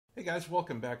Hey guys,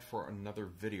 welcome back for another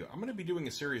video. I'm going to be doing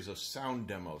a series of sound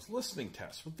demos, listening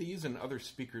tests with these and other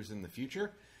speakers in the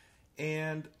future.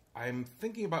 And I'm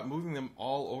thinking about moving them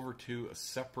all over to a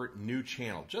separate new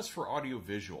channel, just for audio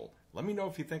visual. Let me know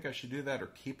if you think I should do that or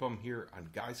keep them here on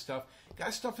Guy Stuff. Guy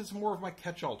Stuff is more of my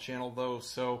catch-all channel though,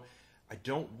 so I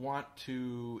don't want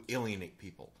to alienate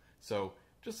people. So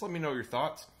just let me know your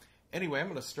thoughts. Anyway, I'm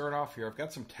going to start off here. I've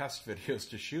got some test videos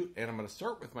to shoot, and I'm going to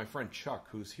start with my friend Chuck,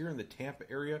 who's here in the Tampa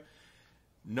area.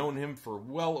 Known him for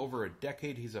well over a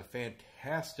decade. He's a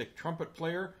fantastic trumpet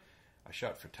player. I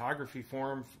shot photography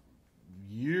for him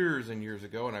years and years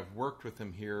ago, and I've worked with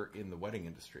him here in the wedding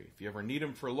industry. If you ever need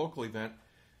him for a local event,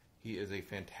 he is a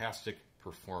fantastic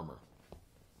performer.